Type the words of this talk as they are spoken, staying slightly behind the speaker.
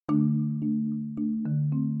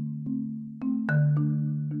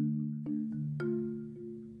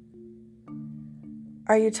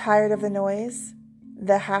Are you tired of the noise,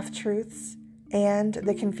 the half-truths, and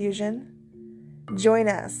the confusion? Join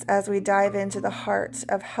us as we dive into the heart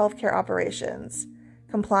of healthcare operations,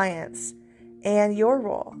 compliance, and your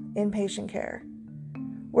role in patient care.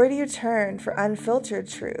 Where do you turn for unfiltered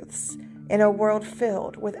truths in a world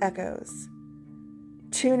filled with echoes?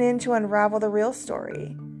 Tune in to unravel the real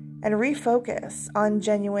story and refocus on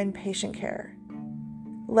genuine patient care.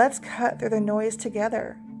 Let's cut through the noise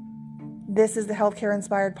together. This is the Healthcare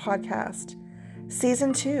Inspired Podcast,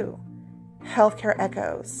 Season 2, Healthcare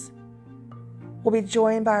Echoes. We'll be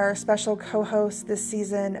joined by our special co-host this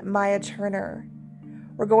season, Maya Turner.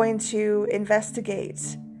 We're going to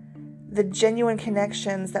investigate the genuine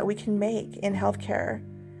connections that we can make in healthcare,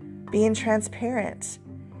 being transparent,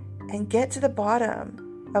 and get to the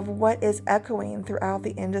bottom of what is echoing throughout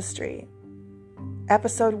the industry.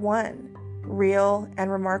 Episode 1, Real and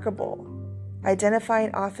Remarkable.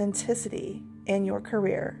 Identifying authenticity in your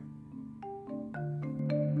career.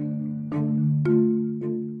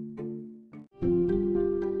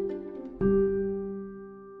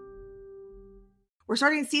 We're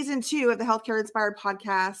starting season 2 of the Healthcare Inspired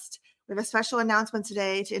Podcast. We have a special announcement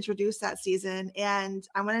today to introduce that season, and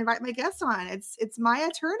I want to invite my guest on. It's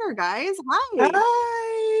Maya Turner, guys. Hi.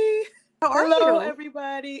 Hi. How are Hello, you?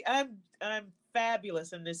 everybody. I'm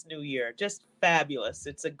fabulous in this new year. Just fabulous.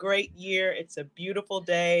 It's a great year. It's a beautiful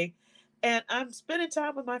day. And I'm spending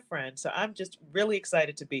time with my friends. So I'm just really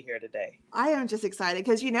excited to be here today. I am just excited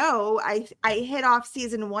because, I hit off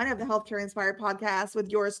season 1 of the Healthcare Inspired Podcast with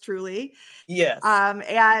yours truly. Yes.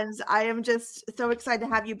 And I am just so excited to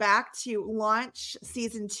have you back to launch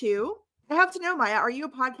season 2. I have to know, Maya, are you a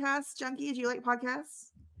podcast junkie? Do you like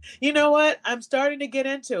podcasts? You know what? I'm starting to get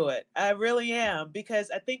into it. I really am, because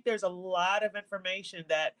I think there's a lot of information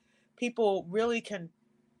that people really can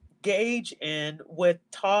gauge in with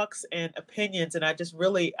talks and opinions. And I just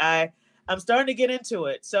really, I'm starting to get into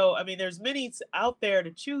it. So, I mean, there's many out there to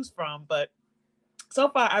choose from, but so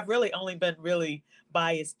far I've really only been really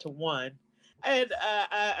biased to one. And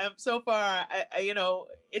I'm so far,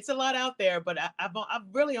 it's a lot out there, but I've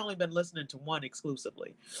really only been listening to one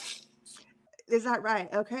exclusively. Is that right?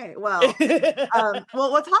 Okay. Well,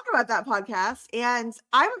 we'll talk about that podcast. And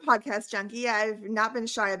I'm a podcast junkie. I've not been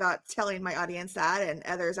shy about telling my audience that and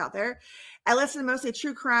others out there. I listen to mostly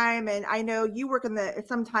true crime, and I know you work in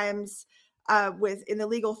sometimes in the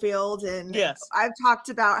legal field. And yes, I've talked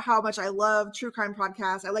about how much I love true crime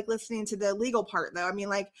podcasts. I like listening to the legal part, though. I mean,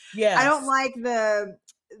 yes. I don't like the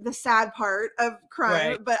sad part of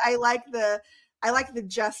crime, right, but I like the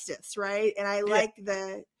justice, right? And I like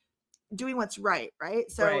the doing what's right.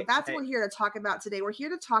 So that's what we're here to talk about today. We're here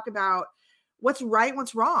to talk about what's right,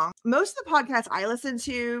 what's wrong. Most of the podcasts I listen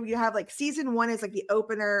to, you have season 1 is the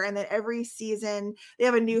opener, and then every season they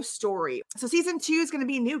have a new story. So season 2 is going to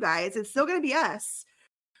be new, guys. It's still going to be us.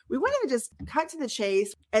 We wanted to just cut to the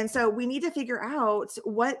chase. And so we need to figure out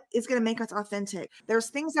what is going to make us authentic. There's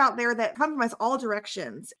things out there that come from us all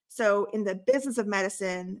directions. So in the business of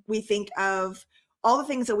medicine, we think of all the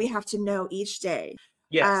things that we have to know each day.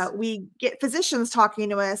 Yes. We get physicians talking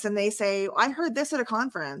to us and they say, I heard this at a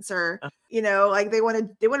conference, or, they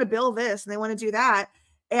want to bill this and they want to do that.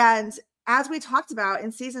 And as we talked about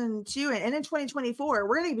in season 2 and in 2024,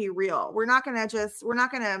 we're going to be real. We're not going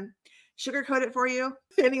to sugarcoat it for you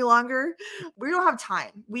any longer. We don't have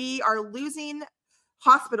time. We are losing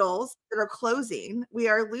hospitals that are closing. We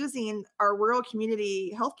are losing our rural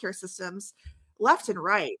community healthcare systems left and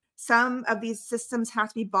right. Some of these systems have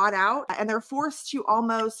to be bought out, and they're forced to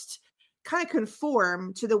almost kind of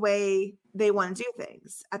conform to the way they want to do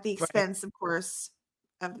things at the expense, of course,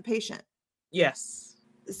 of the patient. Yes.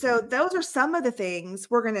 So those are some of the things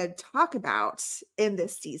we're going to talk about in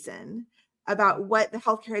this season, about what the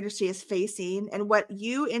healthcare industry is facing and what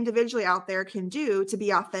you individually out there can do to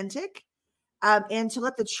be authentic and to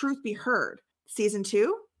let the truth be heard. Season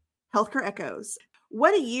 2, Healthcare Echoes.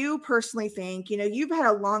 What do you personally think? You've had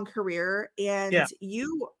a long career, and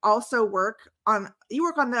you also work on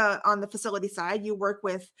the facility side. You work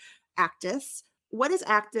with Actis. What is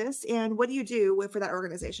Actis, and what do you do for that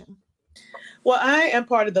organization? Well, I am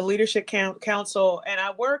part of the Leadership Council, and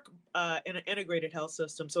I work in an integrated health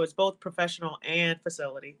system. So it's both professional and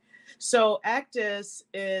facility. So Actis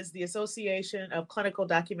is the Association of Clinical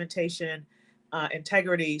Documentation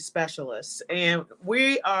Integrity Specialists. And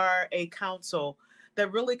we are a council that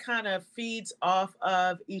really kind of feeds off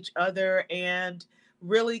of each other and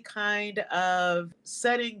really kind of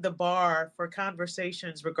setting the bar for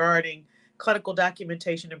conversations regarding clinical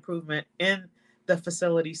documentation improvement in the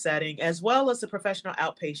facility setting, as well as the professional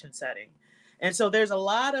outpatient setting. And so there's a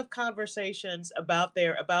lot of conversations about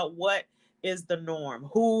what is the norm,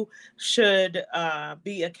 who should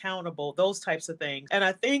be accountable, those types of things. And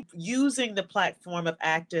I think using the platform of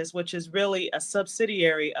Actis, which is really a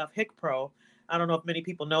subsidiary of HICPRO, I don't know if many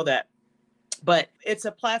people know that, but it's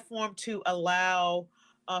a platform to allow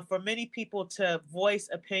for many people to voice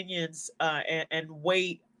opinions and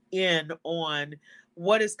weigh in on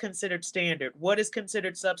what is considered standard, what is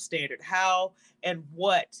considered substandard, how and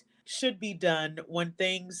what should be done when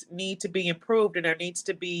things need to be improved, and there needs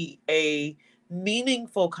to be a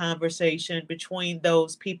meaningful conversation between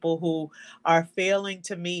those people who are failing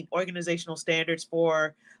to meet organizational standards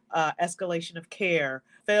for escalation of care,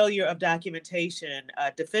 failure of documentation,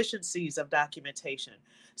 deficiencies of documentation.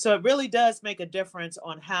 So it really does make a difference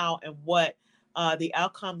on how and what the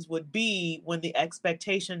outcomes would be when the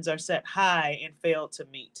expectations are set high and fail to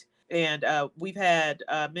meet. And we've had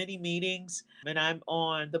many meetings, and I'm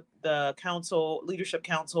on the council, leadership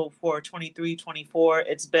council for 23-24.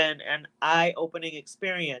 It's been an eye-opening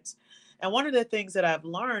experience. And one of the things that I've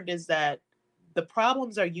learned is that the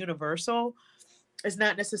problems are universal. It's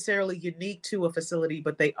not necessarily unique to a facility,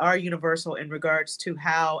 but they are universal in regards to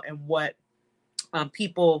how and what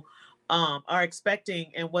people are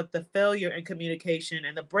expecting, and what the failure in communication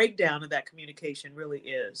and the breakdown of that communication really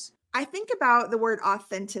is. I think about the word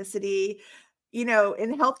authenticity. You know,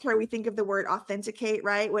 in healthcare, we think of the word authenticate,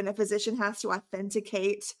 right? When a physician has to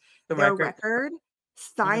authenticate their record,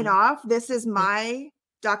 sign off. This is my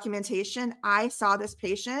documentation. I saw this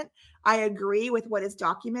patient. I agree with what is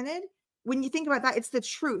documented. When you think about that, it's the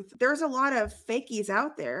truth. There's a lot of fakies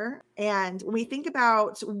out there. And when we think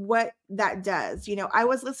about what that does, you know, I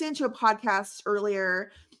was listening to a podcast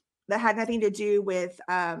earlier that had nothing to do with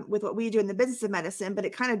what we do in the business of medicine, but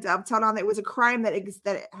it kind of dovetailed on that. It was a crime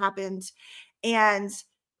that happened. And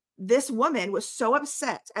this woman was so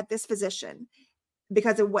upset at this physician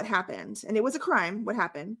because of what happened. And it was a crime, what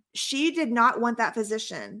happened. She did not want that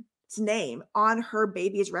physician's name on her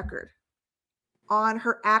baby's record, on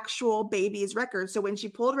her actual baby's record. So when she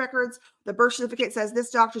pulled records, the birth certificate says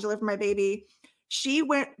this doctor delivered my baby. She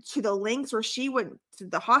went to the links where she went to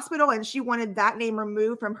the hospital and she wanted that name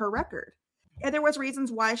removed from her record. And there was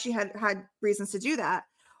reasons why she had reasons to do that.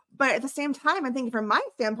 But at the same time, I'm thinking from my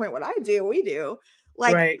standpoint, what we do,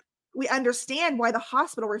 like, right. We understand why the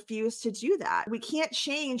hospital refused to do that. We can't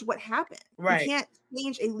change what happened. Right. We can't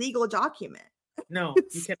change a legal document. No,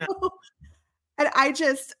 you cannot. And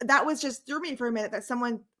that was just threw me for a minute that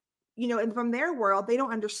someone, you know, and from their world, they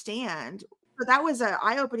don't understand. But that was an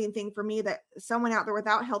eye-opening thing for me, that someone out there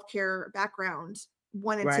without healthcare background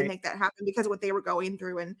wanted to make that happen because of what they were going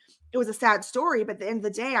through. And it was a sad story, but at the end of the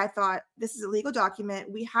day, I thought, this is a legal document.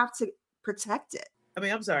 We have to protect it. I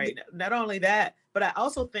mean, I'm sorry, not only that, but I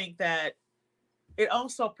also think that it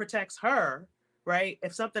also protects her, right?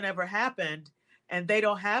 If something ever happened and they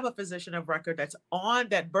don't have a physician of record that's on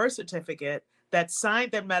that birth certificate, that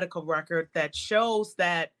signed their medical record, that shows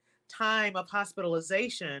that time of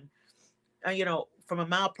hospitalization, you know, from a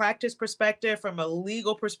malpractice perspective, from a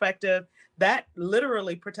legal perspective, that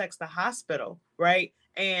literally protects the hospital, right?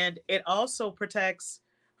 And it also protects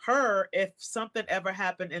her if something ever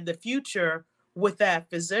happened in the future with that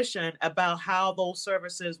physician about how those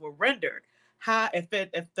services were rendered. How, if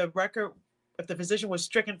the physician was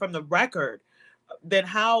stricken from the record, then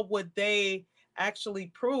how would they actually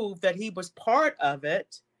prove that he was part of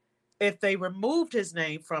it if they removed his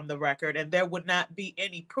name from the record and there would not be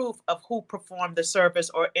any proof of who performed the service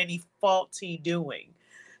or any faulty doing?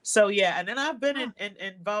 So yeah, and then I've been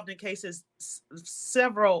involved in cases,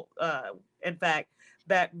 several, in fact,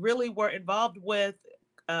 that really were involved with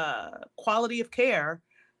quality of care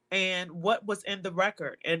and what was in the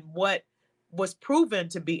record and what was proven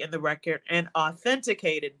to be in the record and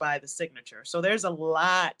authenticated by the signature. So there's a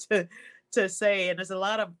lot to say, and there's a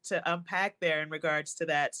lot to unpack there in regards to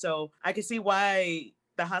that. So I could see why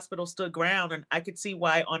the hospital stood ground, and I could see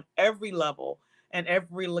why on every level and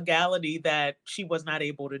every legality that she was not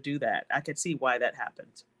able to do that. I could see why that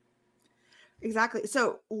happened. Exactly.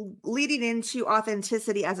 So leading into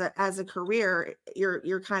authenticity as a career,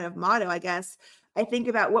 your kind of motto, I guess, I think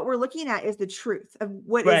about what we're looking at is the truth of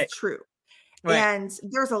what is true. Right. And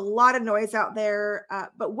there's a lot of noise out there.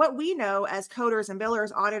 But what we know as coders and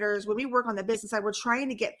billers, auditors, when we work on the business side, we're trying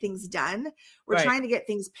to get things done. We're trying to get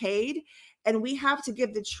things paid. And we have to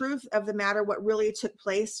give the truth of the matter, what really took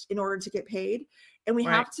place in order to get paid. And we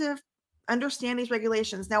have to understand these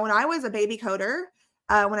regulations. Now, when I was a baby coder,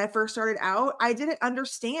 when I first started out, I didn't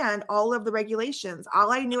understand all of the regulations.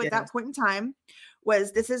 All I knew at that point in time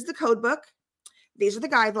was, this is the code book. These are the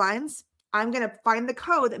guidelines. I'm going to find the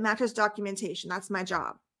code that matches documentation. That's my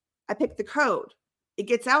job. I pick the code. It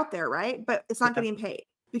gets out there, right? But it's not getting paid.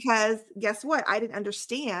 because guess what? I didn't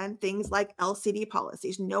understand things like LCD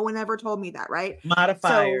policies. No one ever told me that, right? So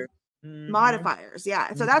Modifier. Mm-hmm. modifiers,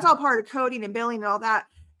 yeah. So that's Mm-hmm. all part of coding and billing and all that.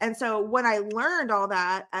 And so when I learned all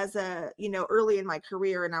that as a, early in my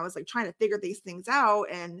career, and I was like trying to figure these things out,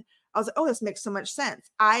 and I was like, oh, this makes so much sense.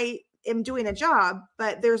 I am doing a job,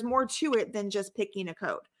 but there's more to it than just picking a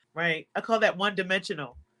code. Right. I call that one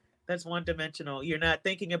dimensional. That's one dimensional. You're not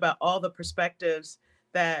thinking about all the perspectives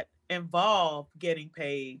that involve getting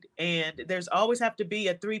paid. And there's always have to be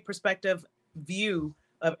a three perspective view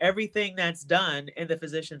of everything that's done in the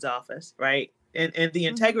physician's office, right? And the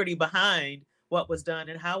integrity behind what was done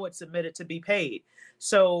and how it's submitted to be paid.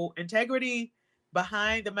 So integrity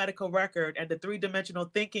behind the medical record and the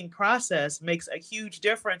three-dimensional thinking process makes a huge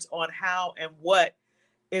difference on how and what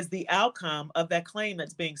is the outcome of that claim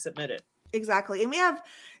that's being submitted. Exactly. And we have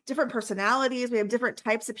different personalities. We have different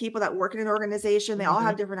types of people that work in an organization. They all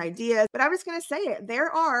have different ideas. But I'm just going to say it. There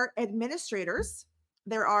are administrators,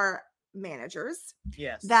 there are managers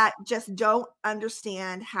that just don't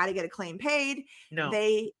understand how to get a claim paid. No.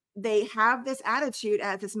 They have this attitude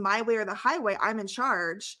as it's my way or the highway. I'm in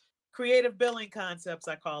charge. Creative billing concepts,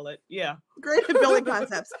 I call it. Yeah. Creative billing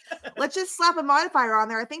concepts. Let's just slap a modifier on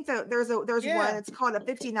there. I think that there's one, it's called a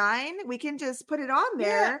 59. We can just put it on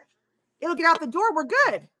there. Yeah. It'll get out the door. We're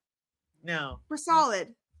good. No. We're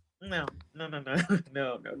solid. No.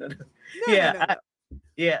 Yeah.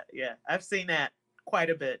 I've seen that quite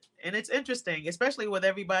a bit. And it's interesting, especially with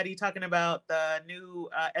everybody talking about the new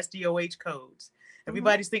SDOH codes.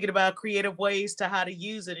 Everybody's thinking about creative ways to how to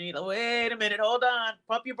use it. And you're like, wait a minute, hold on,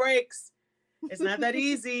 pump your brakes. It's not that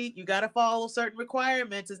easy. You got to follow certain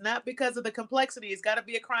requirements. It's not because of the complexity. It's got to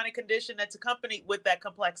be a chronic condition that's accompanied with that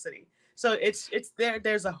complexity. So it's there.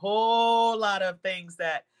 There's a whole lot of things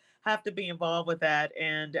that have to be involved with that.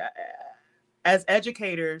 And as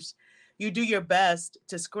educators, you do your best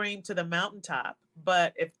to scream to the mountaintop.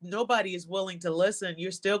 But if nobody is willing to listen,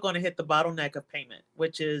 you're still going to hit the bottleneck of payment,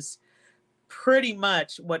 which is pretty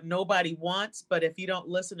much what nobody wants. But if you don't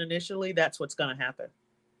listen initially, that's what's going to happen.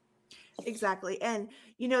 Exactly. And,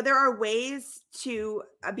 there are ways to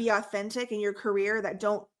be authentic in your career that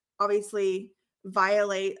don't obviously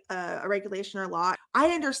violate a regulation or law. I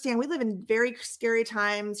understand we live in very scary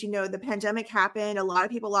times. The pandemic happened. A lot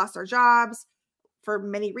of people lost their jobs for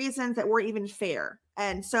many reasons that weren't even fair.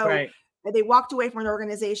 And so they walked away from an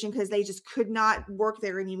organization because they just could not work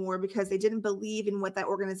there anymore because they didn't believe in what that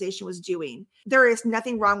organization was doing. There is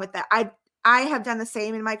nothing wrong with that. I have done the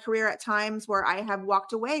same in my career at times where I have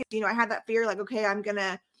walked away. I had that fear like, okay, I'm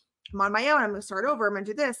on my own. I'm going to start over. I'm going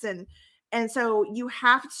to do this. And so you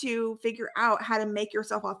have to figure out how to make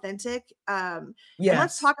yourself authentic. And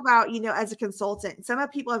let's talk about, as a consultant, some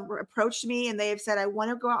of people have approached me and they have said, I want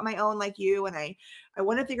to go out on my own like you. And I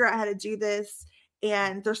want to figure out how to do this.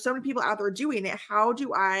 And there's so many people out there doing it. How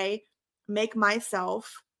do I make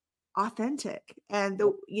myself authentic and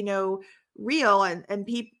real and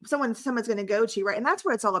someone's going to go to, right? And that's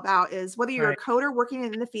what it's all about, is whether you're a coder working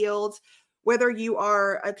in the field, whether you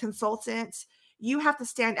are a consultant, you have to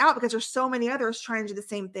stand out because there's so many others trying to do the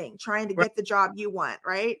same thing, trying to get the job you want,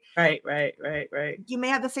 right? Right. You may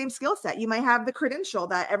have the same skill set. You might have the credential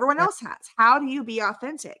that everyone else has. How do you be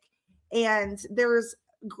authentic? And there's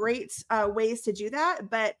great ways to do that.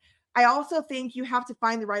 But I also think you have to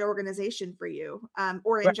find the right organization for you,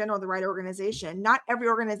 or in general, the right organization. Not every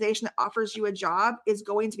organization that offers you a job is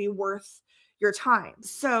going to be worth your time.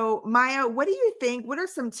 So Maya, what do you think? What are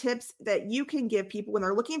some tips that you can give people when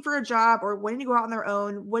they're looking for a job or wanting to go out on their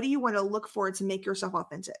own? What do you want to look for to make yourself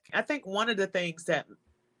authentic? I think one of the things that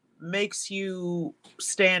makes you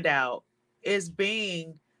stand out is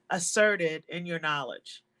being asserted in your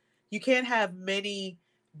knowledge. You can't have many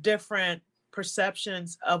different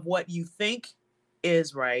perceptions of what you think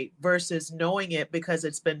is right versus knowing it because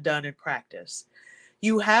it's been done in practice.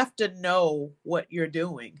 You have to know what you're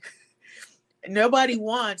doing. Nobody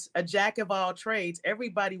wants a jack of all trades.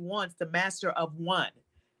 Everybody wants the master of one,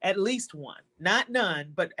 at least one, not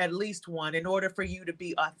none, but at least one, in order for you to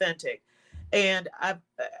be authentic. And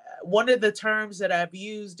one of the terms that I've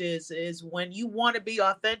used is when you want to be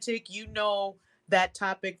authentic, that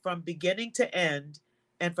topic from beginning to end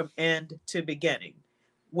and from end to beginning,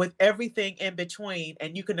 with everything in between.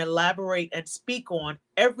 And you can elaborate and speak on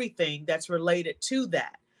everything that's related to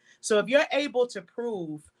that. So if you're able to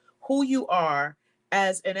prove who you are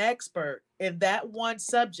as an expert in that one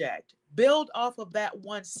subject, build off of that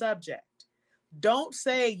one subject. Don't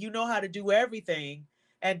say you know how to do everything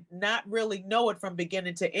and not really know it from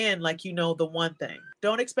beginning to end like you know the one thing.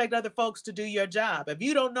 Don't expect other folks to do your job. If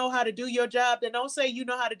you don't know how to do your job, then don't say you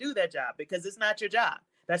know how to do that job, because it's not your job.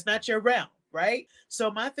 That's not your realm. right?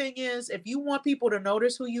 So my thing is, if you want people to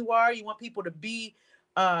notice who you are, you want people to be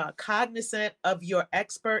cognizant of your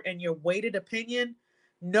expert and your weighted opinion,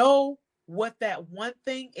 know what that one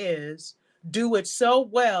thing is, do it so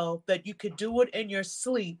well that you could do it in your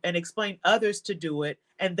sleep and explain others to do it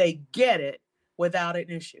and they get it without an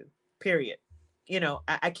issue, period.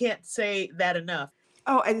 I can't say that enough.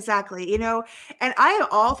 Oh, exactly. And I am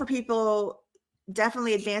all for people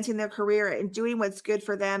definitely advancing their career and doing what's good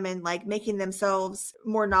for them and like making themselves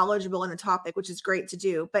more knowledgeable in the topic, which is great to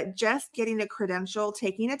do. But just getting a credential,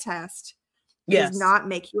 taking a test does Yes, not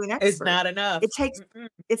make you an it's expert. not enough. It takes Mm-mm.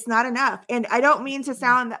 it's not enough. And I don't mean to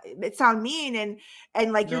sound mean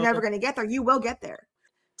and like you're No, never going to get there. You will get there.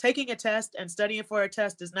 taking a test and studying for a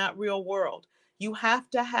test is not real world. You have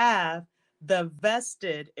to have the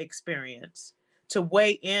vested experience to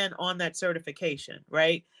weigh in on that certification,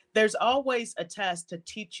 right? There's always a test to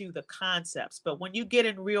teach you the concepts, but when you get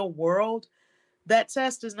in real world, that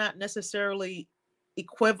test is not necessarily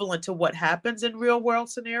equivalent to what happens in real world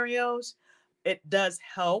scenarios. It does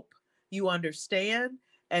help you understand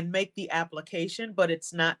and make the application, but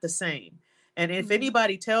it's not the same. And if Mhm.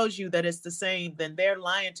 anybody tells you that it's the same, then they're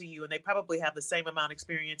lying to you and they probably have the same amount of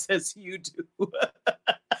experience as you do.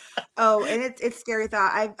 Oh, and it's scary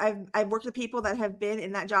thought. I've worked with people that have been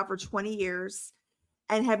in that job for 20 years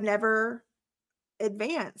and have never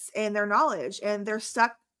advanced in their knowledge, and they're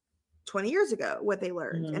stuck 20 years ago what they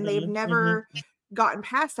learned, and they've Mhm, mhm. never gotten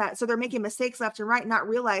past that. So they're making mistakes left and right, not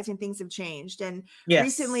realizing things have changed. And Yes.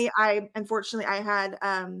 recently unfortunately I had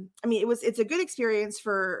I mean it's a good experience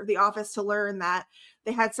for the office to learn that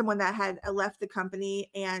they had someone that had left the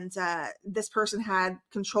company, and this person had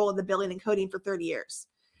control of the billing and coding for 30 years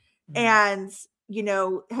Mhm, and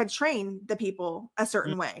had trained the people a mhm.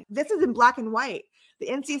 certain way. This is in black and white. The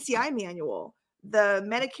NCCI manual, the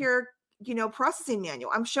Medicare, processing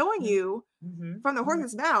manual. I'm showing Mhm, you mhm, from the mhm.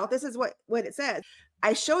 horse's mouth. This is what it says.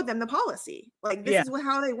 I showed them the policy. Like this Yeah, is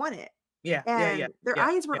how they want it, yeah, yeah, yeah, and their yeah,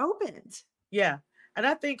 eyes yeah. were opened. Yeah. And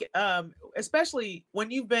I think, especially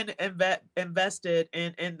when you've been invested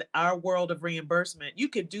in our world of reimbursement, you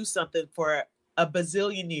could do something for a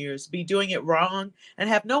bazillion years, be doing it wrong, and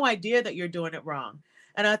have no idea that you're doing it wrong.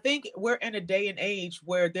 And I think we're in a day and age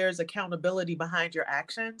where there's accountability behind your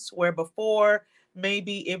actions, where before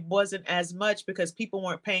maybe it wasn't as much because people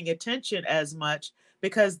weren't paying attention as much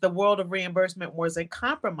because the world of reimbursement wasn't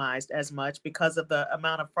compromised as much because of the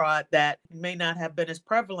amount of fraud that may not have been as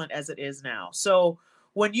prevalent as it is now. So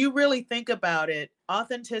when you really think about it,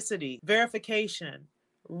 authenticity, verification,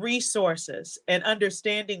 resources, and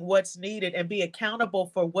understanding what's needed and be accountable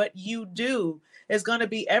for what you do is going to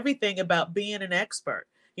be everything about being an expert.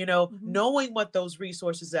 Mhm. Knowing what those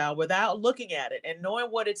resources are without looking at it and knowing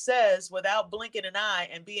what it says without blinking an eye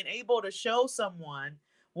and being able to show someone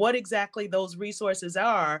what exactly those resources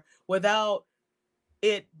are without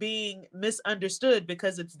it being misunderstood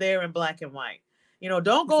because it's there in black and white.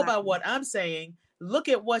 Don't go by Exactly. what I'm saying. Look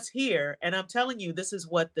at what's here, and I'm telling you, this is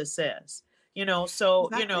what this says. So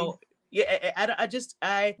Exactly.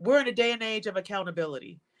 yeah, we're in a day and age of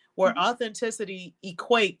accountability where Mhm. authenticity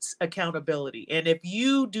equates accountability, and if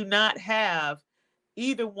you do not have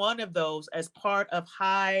either one of those as part of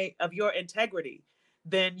your integrity,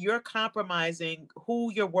 then you're compromising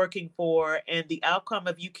who you're working for and the outcome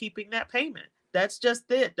of you keeping that payment. That's just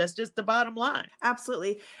it. That's just the bottom line.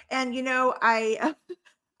 Absolutely. And I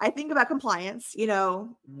I think about compliance. We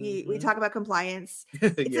Hmm. talk about compliance.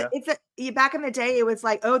 Yeah. Back in the day, it was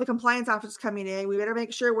like, oh, the compliance officer is coming in. We better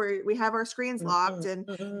make sure we have our screens locked. Mm-mm, And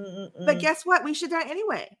mm-mm, but mm-mm. guess what? We should do it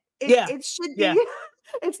anyway. It Yeah. it should Yeah. be.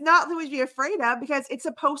 It's not something to be afraid of because it's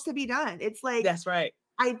supposed to be done. It's like That's right.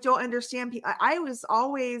 I don't understand people. I was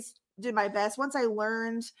always did my best once I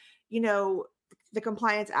learned, you know, the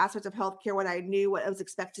compliance aspects of healthcare. What I knew, what was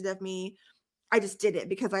expected of me, I just did it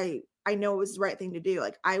because I know it was the right thing to do.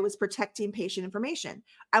 Like I was protecting patient information.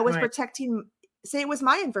 I was Right. protecting say it was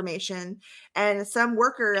my information and some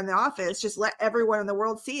worker in the office just let everyone in the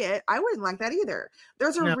world see it. I wouldn't like that either.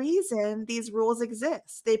 There's a No. reason these rules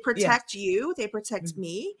exist. They Yes. protect you, they protect Mhm.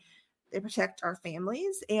 me, they protect our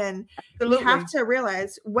families, and we have Absolutely. to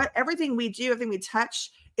realize what everything we do, everything we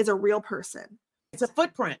touch is a real person. It's a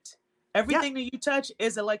footprint. Yep. Everything that you touch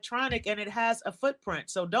is electronic and it has a footprint.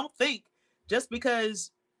 So don't think just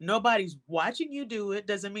because nobody's watching you do it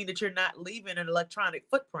doesn't mean that you're not leaving an electronic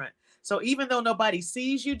footprint. So even though nobody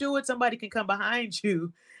sees you do it, somebody can come behind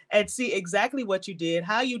you and see exactly what you did,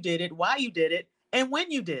 how you did it, why you did it, and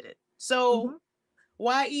when you did it. So Mhm.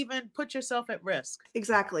 why even put yourself at risk?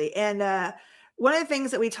 Exactly. And one of the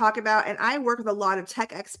things that we talk about, and I work with a lot of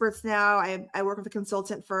tech experts now. I work with a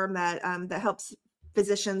consultant firm that helps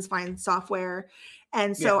physicians find software.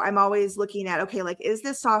 And Yeah. so I'm always looking at, okay, like, is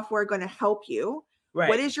this software going to help you? What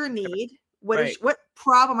Right. is your need? Right. What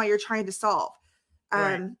problem are you trying to solve?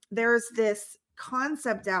 Right. There's this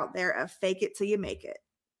concept out there of fake it till you make it.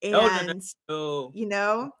 Oh, no, And, no, you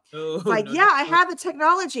know, no, it's like, no, yeah, I no. have the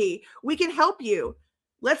technology. We can help you.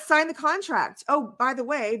 Let's sign the contract. Oh, by the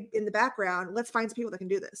way, in the background, let's find some people that can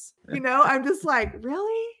do this. You know, I'm just like,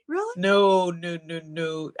 really? Really? No, no, no,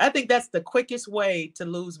 no. I think that's the quickest way to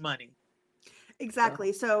lose money.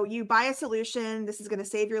 Exactly. So you buy a solution, this is going to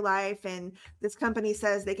save your life, and this company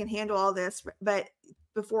says they can handle all this, but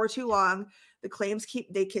before too long, the claims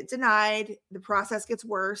get denied, the process gets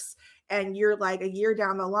worse, and you're like a year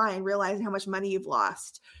down the line realizing how much money you've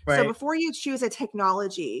lost. So Right. before you choose a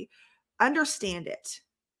technology, understand it.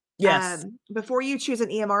 Yes. Before you choose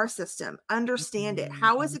an EMR system, understand it.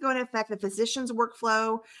 How is it going to affect the physician's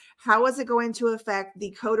workflow? How is it going to affect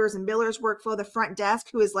the coders and billers workflow, the front desk,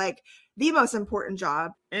 who is like the most important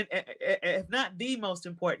job? And if not the most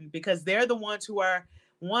important, because they're the ones who are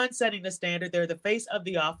setting the standard. They're the face of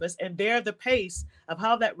the office, and they're the pace of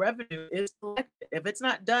how that revenue is collected. If it's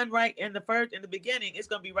not done right in the beginning, it's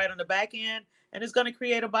going to be right on the back end, and it's going to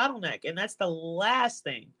create a bottleneck. And that's the last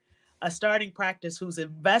thing a starting practice who's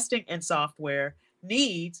investing in software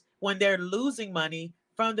needs when they're losing money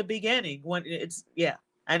from the beginning. When it's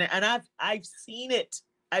and I've seen it.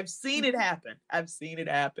 I've seen it happen. I've seen it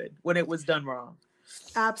happen when it was done wrong.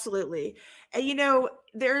 Absolutely. And,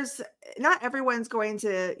 there's not everyone's going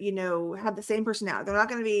to, have the same personality. They're not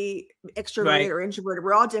going to be extroverted Right. or introverted.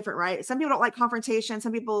 We're all different, right? Some people don't like confrontation.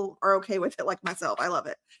 Some people are okay with it, like myself. I love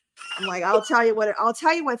it. I'm like, I'll tell you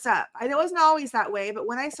what's up. I know it wasn't always that way, but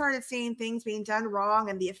when I started seeing things being done wrong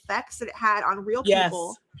and the effects that it had on real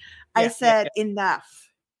people, I said,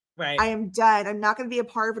 enough. Right. I am done. I'm not going to be a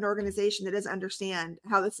part of an organization that doesn't understand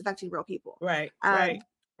how this is affecting real people. Right.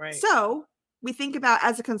 So we think about,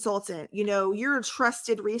 as a consultant, you're a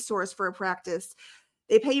trusted resource for a practice.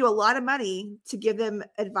 They pay you a lot of money to give them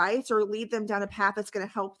advice or lead them down a path that's going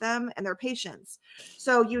to help them and their patients.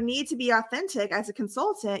 So you need to be authentic as a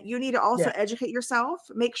consultant. You need to also educate yourself,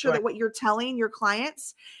 make sure that what you're telling your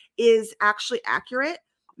clients is actually accurate.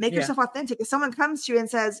 Make yourself authentic. If someone comes to you and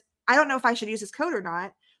says, I don't know if I should use this code or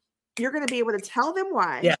not, you're going to be able to tell them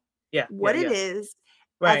why, what it is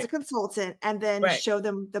as a consultant, and then show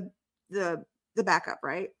them the backup,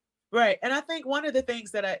 right? Right. And I think one of the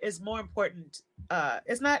things that is more important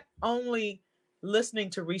is not only listening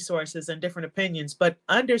to resources and different opinions, but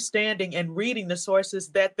understanding and reading the sources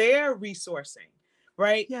that they're resourcing,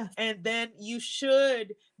 right? Yeah. And then you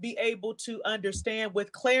should be able to understand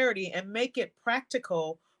with clarity and make it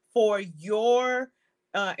practical for your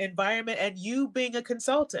environment and you being a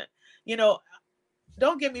consultant.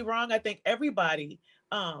 Don't get me wrong. I think everybody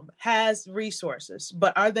has resources,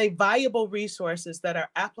 but are they viable resources that are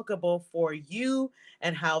applicable for you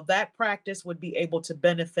and how that practice would be able to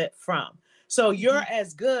benefit from? So you're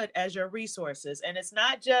as good as your resources. And it's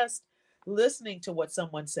not just listening to what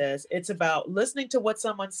someone says. It's about listening to what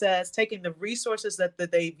someone says, taking the resources that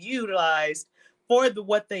they've utilized for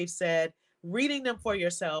what they've said, reading them for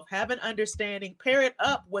yourself, have an understanding, pair it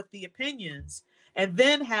up with the opinions, and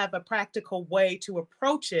then have a practical way to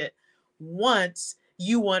approach it once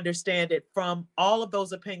you understand it from all of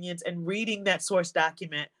those opinions and reading that source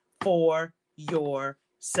document for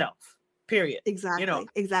yourself. Period. Exactly.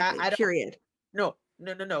 Exactly. Period. No.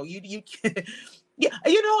 You yeah, and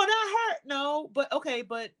I heard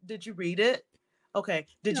but did you read it? Okay.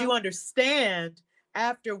 Did you understand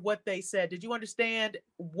after what they said? Did you understand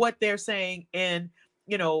what they're saying in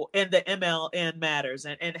the MLN matters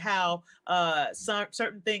and how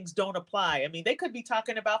certain things don't apply? I mean, they could be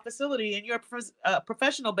talking about facility and you're a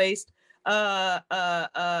professional based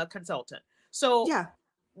consultant. So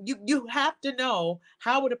you have to know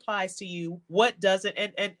how it applies to you, what doesn't,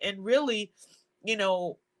 and really,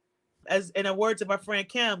 as in the words of our friend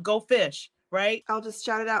Kim, go fish, right? I'll just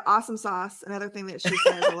shout it out. Awesome sauce. Another thing that she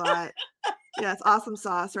says a lot. Yes, awesome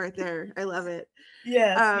sauce right there. I love it.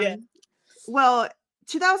 Yes. Well,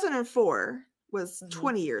 2004 was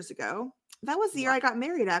 20 years ago. That was the year I got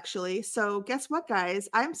married, actually. So guess what, guys?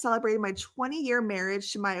 I'm celebrating my 20-year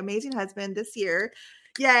marriage to my amazing husband this year.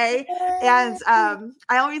 Yay. And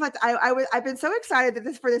I always I've been so excited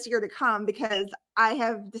that for this year to come, because I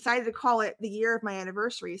have decided to call it the year of my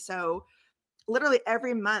anniversary. So literally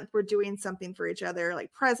every month we're doing something for each other,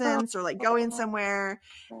 like presents or like going somewhere.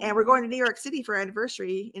 And we're going to New York City for our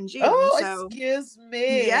anniversary in June. Oh, excuse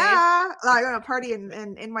me. Yeah. I'm going to party in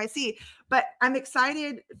NYC. But I'm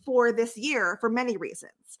excited for this year for many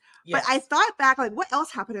reasons. But I Yes. thought back, like, what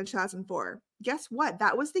else happened in 2004? Guess what?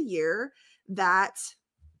 That was the year that,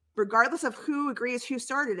 regardless of who agrees who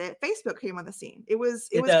started it, Facebook came on the scene. It was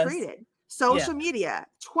It does. created. Yeah. Social media.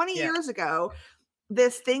 20 Yeah. years ago,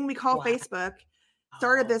 this thing we call Wow. Facebook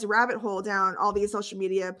started Oh, this rabbit hole down all these social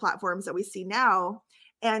media platforms that we see now,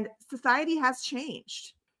 and society has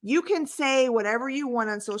changed. You can say whatever you want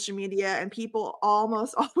on social media and people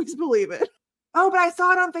almost always believe it. Oh, but I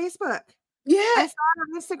saw it on Facebook. I yeah. saw it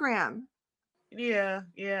on Instagram. Yeah,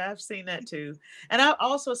 yeah, I've seen that too. And I've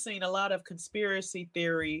also seen a lot of conspiracy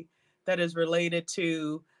theory that is related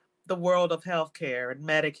to the world of healthcare and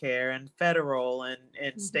Medicare and federal and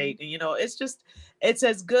Mhm. state. And, it's just, it's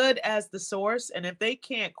as good as the source. And if they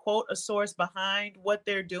can't quote a source behind what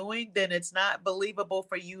they're doing, then it's not believable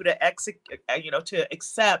for you to to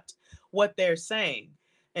accept what they're saying.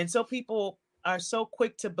 And so people are so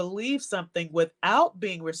quick to believe something without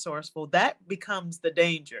being resourceful. That becomes the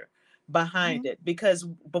danger behind Mhm. it, because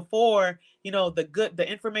before, the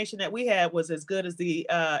information that we had was as good as the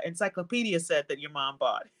encyclopedia set that your mom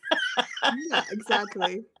bought. Yeah,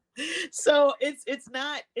 exactly. So it's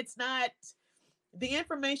not the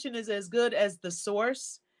information is as good as the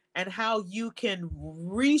source and how you can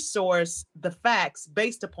resource the facts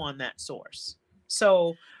based upon that source.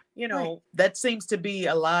 So, Right. that seems to be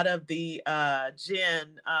a lot of the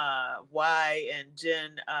Gen Y and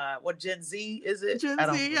Gen Z is it? Gen I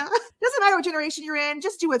don't Z, know. yeah. Doesn't matter what generation you're in,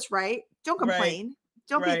 just do what's right. Don't Right, complain.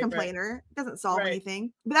 Don't be a right, right, complainer. It doesn't solve right.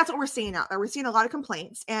 anything. But that's what we're seeing out there. We're seeing a lot of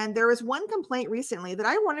complaints. And there was one complaint recently that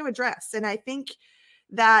I want to address. And I think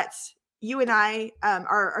that you and I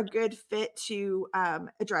are a good fit to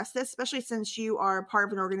address this, especially since you are part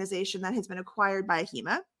of an organization that has been acquired by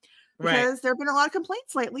HEMA. Right. Because there have been a lot of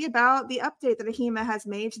complaints lately about the update that HEMA has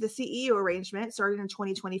made to the CEO arrangement starting in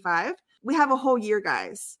 2025. We have a whole year,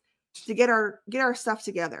 guys, to get our stuff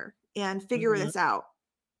together and figure Mhm. this out.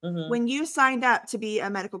 Mhm. When you signed up to be a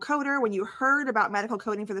medical coder, when you heard about medical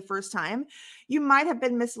coding for the first time, you might have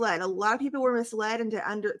been misled. A lot of people were misled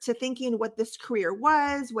to thinking what this career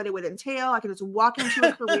was, what it would entail. I could just walk into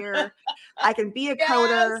a career. I can be a Yes.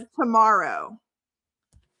 coder tomorrow.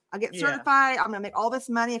 I'll get Yeah. certified. I'm going to make all this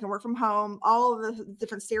money. I can work from home. All of the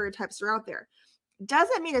different stereotypes are out there.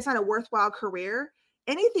 Doesn't mean it's not a worthwhile career.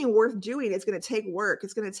 Anything worth doing is going to take work.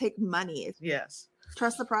 It's going to take money. Yes.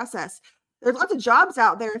 Trust the process. There's lots of jobs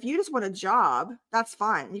out there. If you just want a job, that's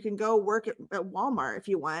fine. You can go work at Walmart if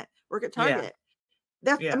you want, work at Yeah. Target.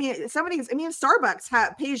 That's, I Yeah. mean,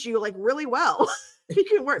 Starbucks pays you like really well. You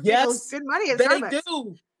can make Yes, good money at they Starbucks.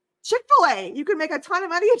 do. Chick-fil-A, you can make a ton of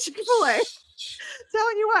money at Chick-fil-A.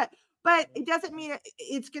 Telling you what, but it doesn't mean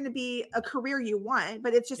it's going to be a career you want,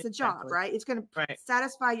 but it's just a job, Exactly. right? It's going to Right.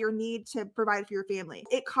 satisfy your need to provide for your family.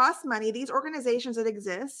 It costs money. These organizations that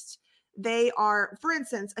exist, they are, for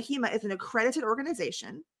instance, AHIMA is an accredited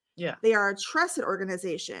organization. Yeah. They are a trusted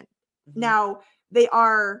organization. Mhm. Now, they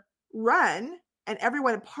are run, and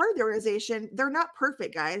everyone a part of the organization, they're not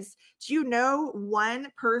perfect, guys. Do you know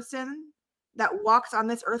one person that walks on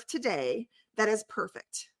this earth today that is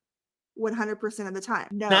perfect 100% of the time?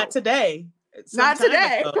 No. Not today. Not Some time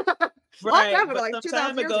today. ago. Long Right. time ago, But like some 2,000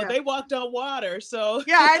 time years ago, ago. they walked on water. So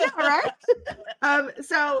Yeah, I know, right?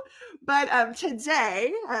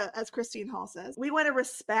 Today, as Christine Hall says, we want to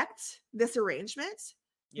respect this arrangement.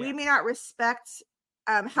 Yeah. We may not respect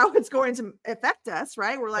how it's going to affect us,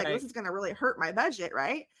 right? We're like, Right. this is going to really hurt my budget,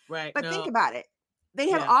 right? Right. But No. think about it. They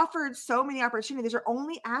have Yeah. offered so many opportunities. They're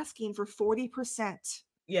only asking for 40%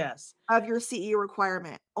 Yes. of your CE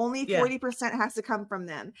requirement. Only Yeah. 40% has to come from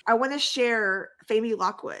them. I want to share Famie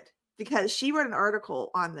Lockwood because she wrote an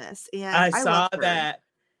article on this, and I I saw love her. that.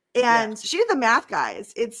 And she did the math,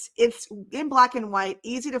 guys. It's in black and white,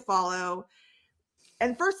 easy to follow.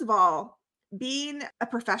 And first of all, being a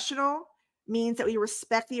professional means that we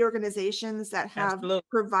respect the organizations that have Absolutely.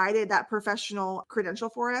 provided that professional credential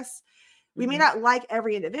for us. We may Mhm. not like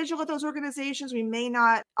every individual at those organizations. We may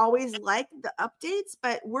not always like the updates,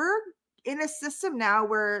 but we're in a system now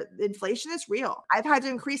where inflation is real. I've had to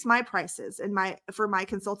increase my prices for my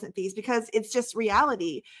consultant fees because it's just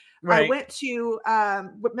reality. I Right. went to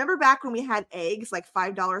remember back when we had eggs like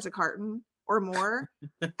 $5 a carton or more?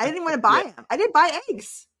 I didn't want to buy Yeah. them. I didn't buy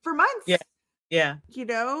eggs for months. Yeah. Yeah. You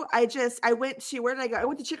know, I went to, where did I go? I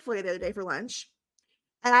went to Chick-fil-A the other day for lunch.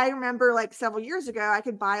 And I remember like several years ago, I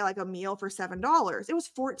could buy like a meal for $7. It was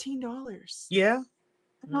 $14. Yeah.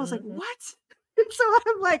 And I was like, Mhm. what? So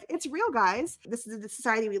I'm like, it's real, guys. This is the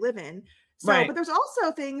society we live in. So, Right. but there's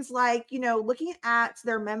also things like, looking at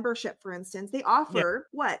their membership, for instance, they offer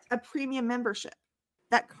what? A premium membership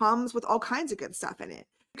that comes with all kinds of good stuff in it.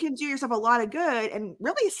 You can do yourself a lot of good and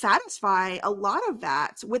really satisfy a lot of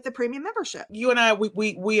that with the premium membership. You and I,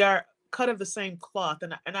 we are cut of the same cloth.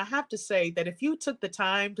 And I have to say that if you took the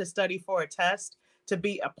time to study for a test, to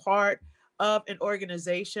be a part of an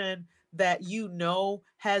organization that you know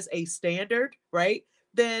has a standard, right?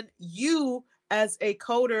 Then you, as a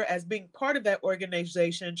coder, as being part of that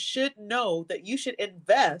organization, should know that you should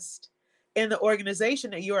invest in the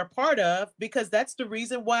organization that you're a part of, because that's the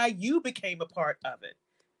reason why you became a part of it,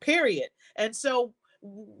 period. And so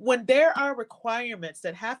when there are requirements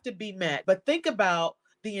that have to be met, but think about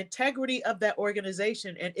the integrity of that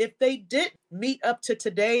organization, and if they did meet up to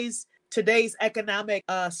today's economic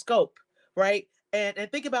scope, right? And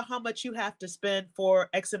think about how much you have to spend for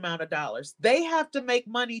X amount of dollars. They have to make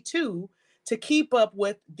money too, to keep up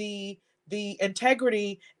with the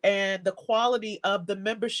integrity and the quality of the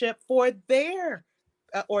membership for their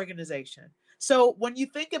organization. So when you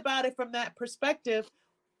think about it from that perspective,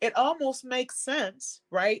 it almost makes sense,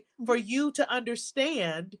 right? For you to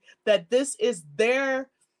understand that this is their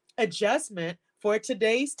adjustment for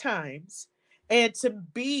today's times, and to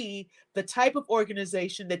be the type of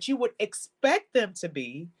organization that you would expect them to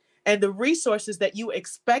be, and the resources that you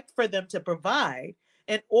expect for them to provide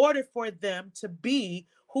in order for them to be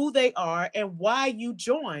who they are and why you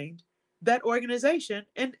joined that organization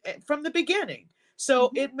and from the beginning.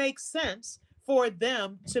 So it makes sense for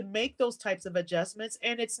them to make those types of adjustments,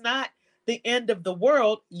 and it's not the end of the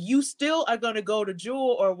world. You still are going to go to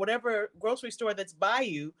Jewel or whatever grocery store that's by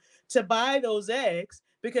you to buy those eggs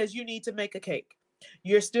because you need to make a cake.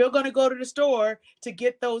 You're still going to go to the store to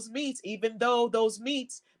get those meats, even though those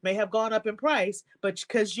meats may have gone up in price, but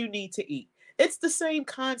because you need to eat. It's the same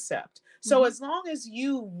concept. So as long as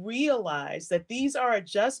you realize that these are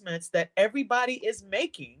adjustments that everybody is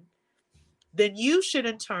making, then you should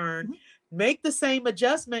in turn make the same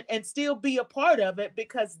adjustment and still be a part of it,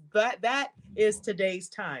 because that is today's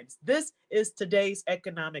times. This is today's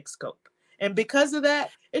economic scope. And because of that,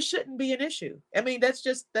 it shouldn't be an issue. I mean, that's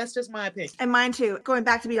just my opinion. And mine too. Going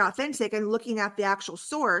back to being authentic and looking at the actual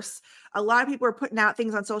source, a lot of people are putting out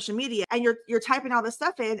things on social media, and you're typing all this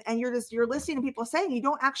stuff in, and you're listening to people saying, you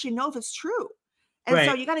don't actually know if it's true. And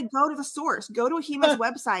so you got to go to the source, go to HEMA's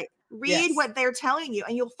website, read what they're telling you,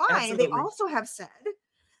 and you'll find they also have said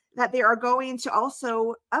that they are going to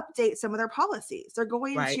also update some of their policies. They're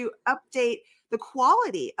going to update the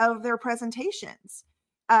quality of their presentations.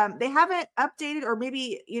 They haven't updated, or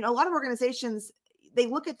maybe, a lot of organizations, they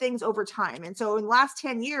look at things over time. And so in the last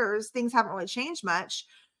 10 years, things haven't really changed much.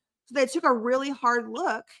 So they took a really hard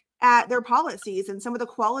look at their policies and some of the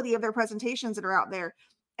quality of their presentations that are out there.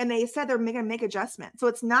 And they said they're going to make adjustments. So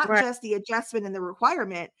it's not just the adjustment in the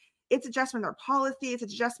requirement, it's adjustment in their policy, it's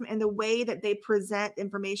adjustment in the way that they present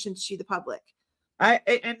information to the public. And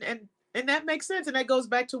that makes sense. And that goes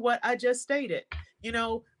back to what I just stated.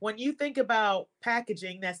 When you think about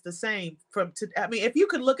packaging, that's the same if you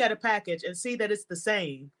could look at a package and see that it's the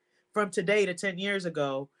same from today to 10 years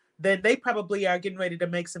ago, then they probably are getting ready to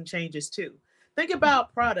make some changes too. Think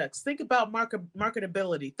about products, think about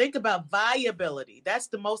marketability, think about viability. That's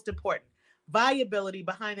the most important. Viability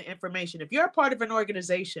behind the information. If you're a part of an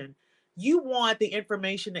organization, you want the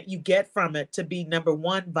information that you get from it to be, number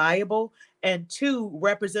one, viable, and two,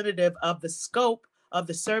 representative of the scope of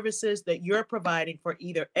the services that you're providing for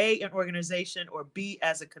either A, an organization, or B,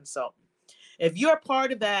 as a consultant. If you're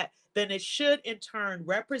part of that, then it should in turn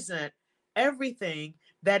represent everything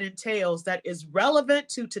that entails, that is relevant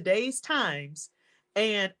to today's times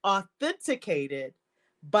and authenticated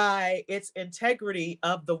by its integrity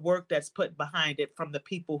of the work that's put behind it from the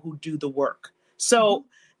people who do the work. So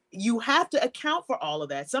you have to account for all of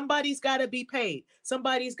that. Somebody's got to be paid.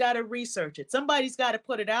 Somebody's got to research it. Somebody's got to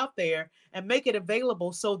put it out there and make it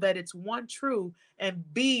available so that it's, one, true, and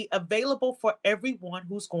B, available for everyone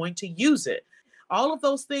who's going to use it. All of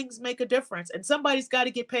those things make a difference, and somebody's got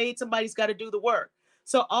to get paid. Somebody's got to do the work.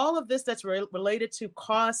 So all of this that's related to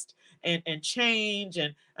cost and change,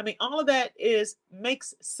 and all of that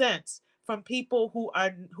makes sense from people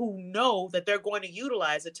who know that they're going to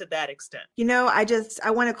utilize it to that extent.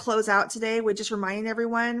 I want to close out today with just reminding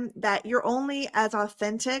everyone that you're only as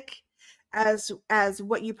authentic as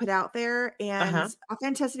what you put out there, and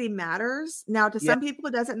authenticity matters. Now, to some people,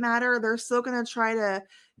 it doesn't matter. They're still going to try to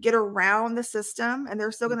get around the system, and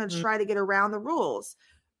they're still going to try to get around the rules.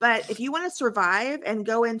 But if you want to survive and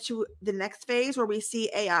go into the next phase where we see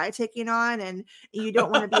AI taking on, and you don't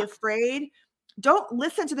want to be afraid, don't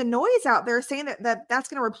listen to the noise out there saying that's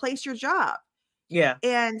going to replace your job. Yeah.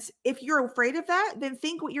 And if you're afraid of that, then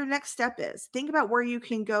think what your next step is. Think about where you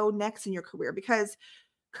can go next in your career, because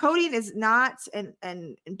coding is not, and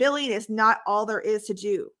billing is not all there is to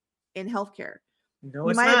do in healthcare. No, You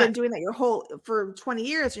it's might have not. been doing that for 20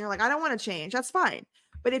 years and you're like, I don't want to change. That's fine.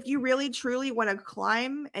 But if you really truly want to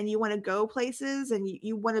climb and you want to go places and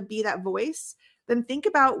you want to be that voice, then think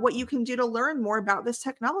about what you can do to learn more about this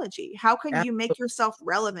technology. How can you make yourself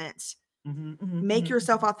relevant, make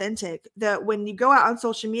yourself authentic, that when you go out on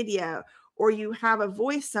social media or you have a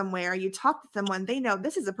voice somewhere, you talk to someone, they know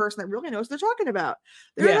this is a person that really knows what they're talking about.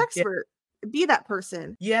 They're an expert. Be that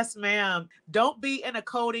person. Yes, ma'am. Don't be in a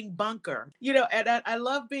coding bunker. You know, and I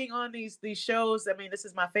love being on these shows. I mean, this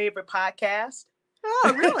is my favorite podcast.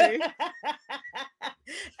 Oh, really?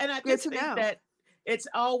 And I just think that it's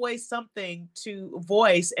always something to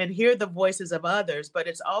voice and hear the voices of others, but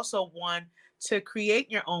it's also one to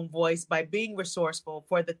create your own voice by being resourceful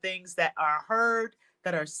for the things that are heard,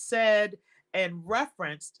 that are said and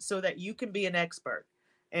referenced so that you can be an expert.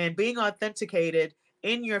 And being authenticated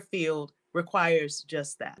in your field requires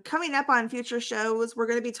just that. Coming up on future shows, we're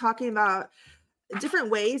going to be talking about different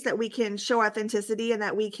ways that we can show authenticity and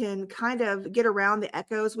that we can kind of get around the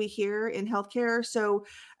echoes we hear in healthcare. So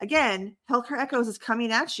again, Healthcare Echoes is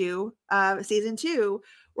coming at you, season 2.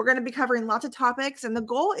 We're going to be covering lots of topics. And the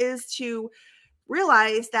goal is to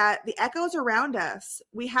realize that the echoes around us,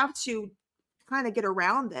 we have to kind of get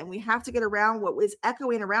around them. We have to get around what is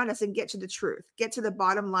echoing around us and get to the truth, get to the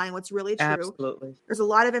bottom line, what's really true. Absolutely. There's a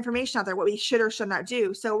lot of information out there, what we should or should not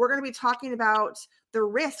do. So we're going to be talking about the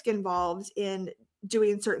risk involved in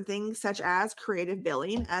doing certain things, such as creative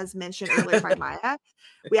billing, as mentioned earlier by Maya.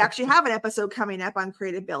 We actually have an episode coming up on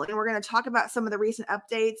creative billing. We're going to talk about some of the recent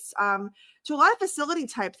updates to a lot of facility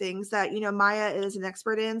type things that, Maya is an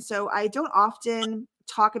expert in. So I don't often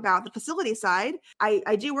talk about the facility side.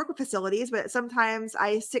 I do work with facilities, but sometimes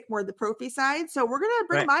I stick more to the prophy side. So we're going to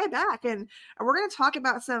bring Maya back and we're going to talk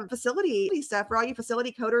about some facility stuff for all you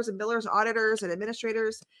facility coders and billers and auditors and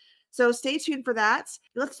administrators. So stay tuned for that.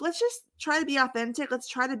 Let's just try to be authentic. Let's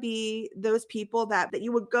try to be those people that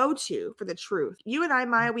you would go to for the truth. You and I,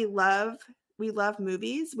 Maya, we love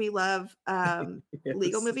movies. We love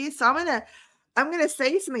legal movies. So I'm gonna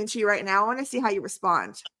say something to you right now. I want to see how you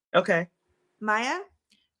respond. Okay. Maya,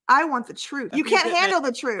 I want the truth. You can't handle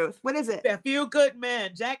the truth. What is it? A Few Good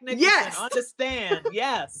Men. Jack Nicholson. Understand.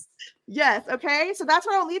 Yes. Yes. Okay. So that's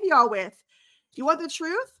what I'll leave you all with. You want the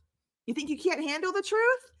truth? You think you can't handle the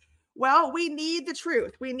truth? Well, we need the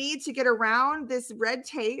truth. We need to get around this red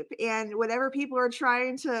tape and whatever people are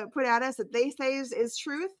trying to put at us that they say is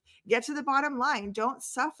truth. Get to the bottom line. Don't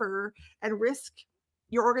suffer and risk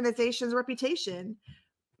your organization's reputation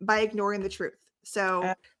by ignoring the truth.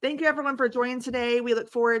 So thank you everyone for joining today. We look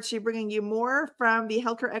forward to bringing you more from the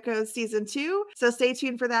Healthcare Echoes season 2. So stay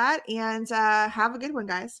tuned for that and have a good one,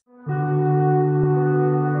 guys.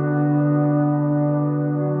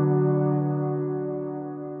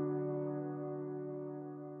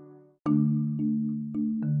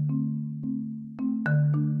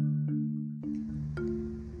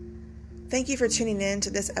 Thank you for tuning in to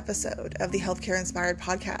this episode of the Healthcare Inspired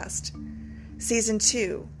Podcast. Season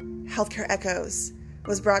 2, Healthcare Echoes,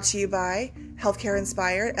 was brought to you by Healthcare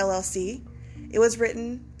Inspired, LLC. It was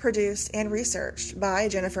written, produced, and researched by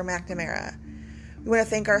Jennifer McNamara. We want to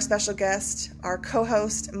thank our special guest, our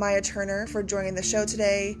co-host, Maya Turner, for joining the show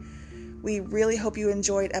today. We really hope you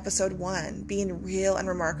enjoyed episode 1, Being Real and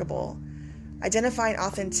Remarkable, Identifying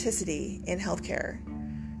Authenticity in Healthcare.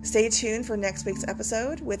 Stay tuned for next week's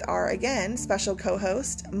episode with our, again, special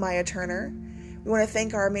co-host, Maya Turner. We want to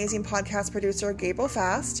thank our amazing podcast producer, Gabriel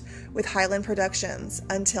Fast, with Highland Productions.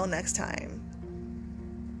 Until next time.